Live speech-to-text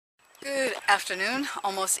Good afternoon,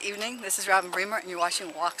 almost evening. This is Bremer and you're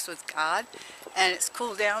watching Walks with God. And it's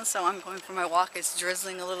cooled down, so I'm going for my walk. It's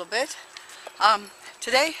drizzling a little bit.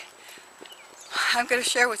 Today, I'm going to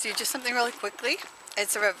share with you just something really quickly.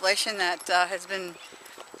 It's a revelation that I've been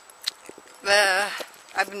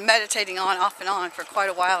meditating on off and on for quite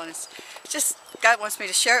a while, and it's just God wants me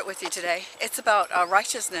to share it with you today. It's about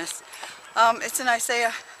righteousness. It's in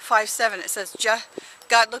Isaiah 5:7. It says,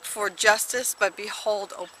 God looked for justice, but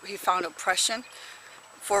behold, he found oppression.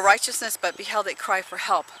 For righteousness, but beheld a cry for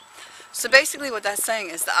help. So basically what that's saying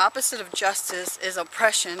is the opposite of justice is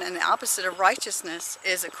oppression, and the opposite of righteousness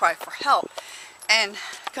is a cry for help. And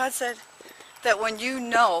God said that when you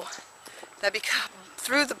know that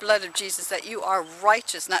through the blood of Jesus that you are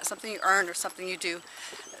righteous, not something you earn or something you do,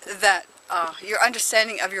 that your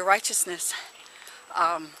understanding of your righteousness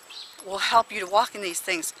will help you to walk in these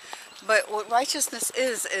things. But what righteousness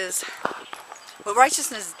what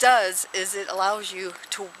righteousness does is it allows you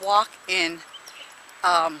to walk in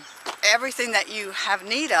everything that you have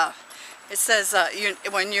need of. It says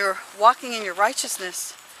when you're walking in your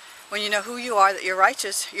righteousness, when you know who you are, that you're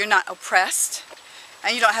righteous, you're not oppressed,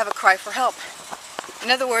 and you don't have a cry for help. In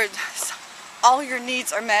other words, all your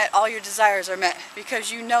needs are met, all your desires are met,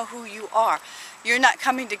 because you know who you are. You're not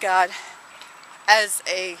coming to God as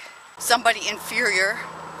somebody inferior,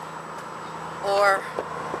 or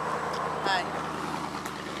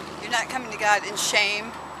you're not coming to God in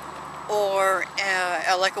shame, or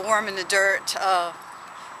like a worm in the dirt,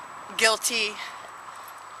 guilty,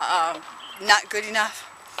 not good enough.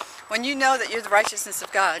 When you know that you're the righteousness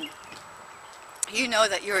of God, you know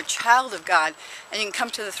that you're a child of God, and you can come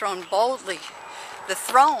to the throne boldly. The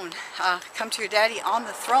throne, come to your daddy on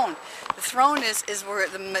the throne. The throne is where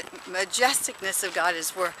the majesticness of God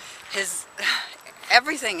is, where his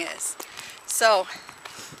everything is. So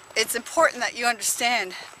it's important that you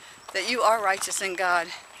understand that you are righteous in God,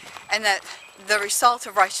 and that the result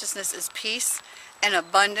of righteousness is peace and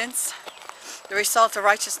abundance. The result of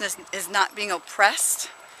righteousness is not being oppressed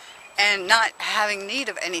and not having need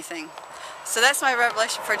of anything. So that's my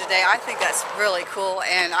revelation for today. I think that's really cool,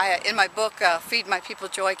 and in my book, Feed My People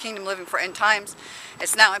Joy, Kingdom Living for End Times,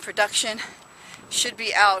 it's now in production. Should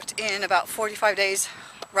be out in about 45 days,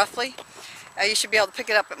 roughly. You should be able to pick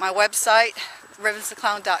it up at my website,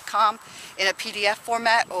 ribbonstheclown.com, in a PDF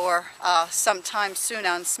format, or sometime soon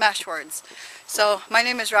on Smashwords. So my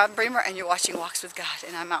name is Bremer, and you're watching Walks with God,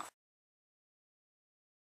 and I'm out.